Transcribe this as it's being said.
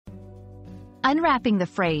Unwrapping the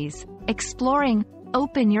phrase, exploring,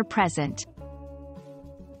 open your present.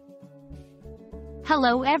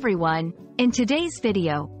 Hello everyone, in today's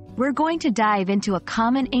video, we're going to dive into a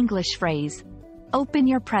common English phrase, open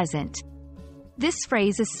your present. This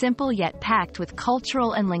phrase is simple yet packed with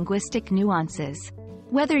cultural and linguistic nuances.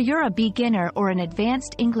 Whether you're a beginner or an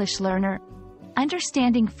advanced English learner,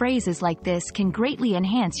 understanding phrases like this can greatly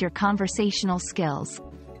enhance your conversational skills.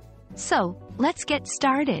 So, let's get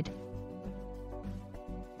started.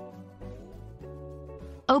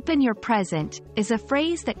 Open your present is a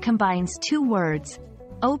phrase that combines two words,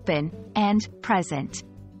 open and present.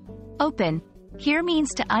 Open here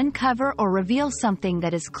means to uncover or reveal something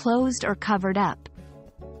that is closed or covered up.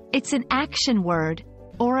 It's an action word,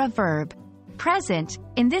 or a verb. Present,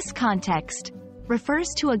 in this context, refers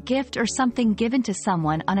to a gift or something given to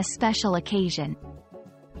someone on a special occasion.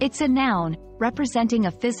 It's a noun, representing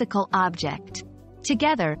a physical object.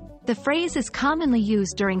 Together, the phrase is commonly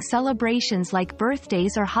used during celebrations like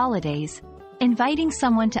birthdays or holidays, inviting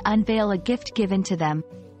someone to unveil a gift given to them.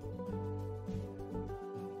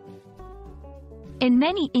 In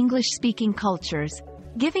many English-speaking cultures,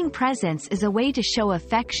 giving presents is a way to show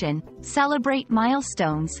affection, celebrate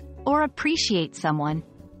milestones, or appreciate someone.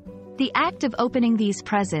 The act of opening these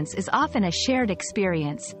presents is often a shared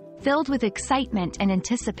experience, filled with excitement and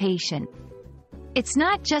anticipation. It's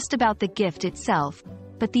not just about the gift itself,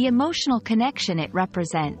 but the emotional connection it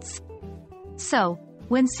represents. So,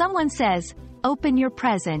 when someone says, open your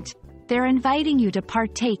present, they're inviting you to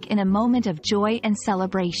partake in a moment of joy and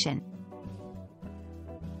celebration.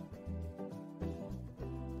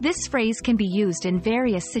 This phrase can be used in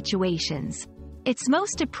various situations. It's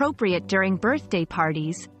most appropriate during birthday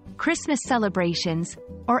parties, Christmas celebrations,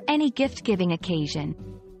 or any gift-giving occasion.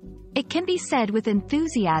 It can be said with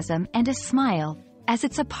enthusiasm and a smile, as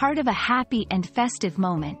it's a part of a happy and festive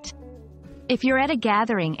moment. If you're at a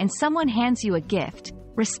gathering and someone hands you a gift,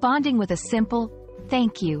 responding with a simple,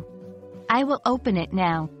 "Thank you. I will open it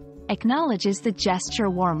now," acknowledges the gesture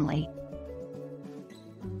warmly.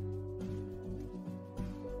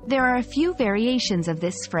 There are a few variations of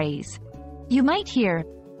this phrase. You might hear,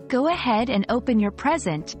 "Go ahead and open your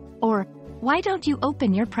present," or "Why don't you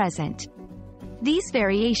open your present?" These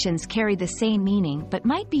variations carry the same meaning but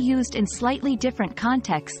might be used in slightly different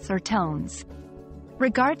contexts or tones.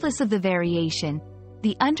 Regardless of the variation,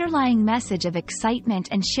 the underlying message of excitement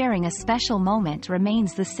and sharing a special moment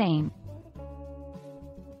remains the same.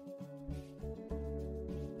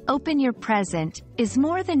 Open your present is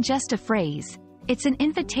more than just a phrase. It's an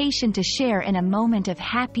invitation to share in a moment of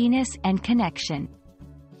happiness and connection.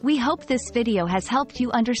 We hope this video has helped you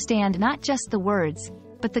understand not just the words,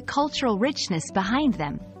 but the cultural richness behind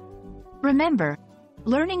them. Remember,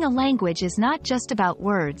 learning a language is not just about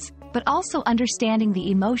words, but also understanding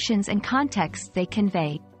the emotions and contexts they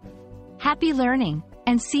convey. Happy learning,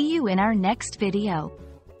 and see you in our next video.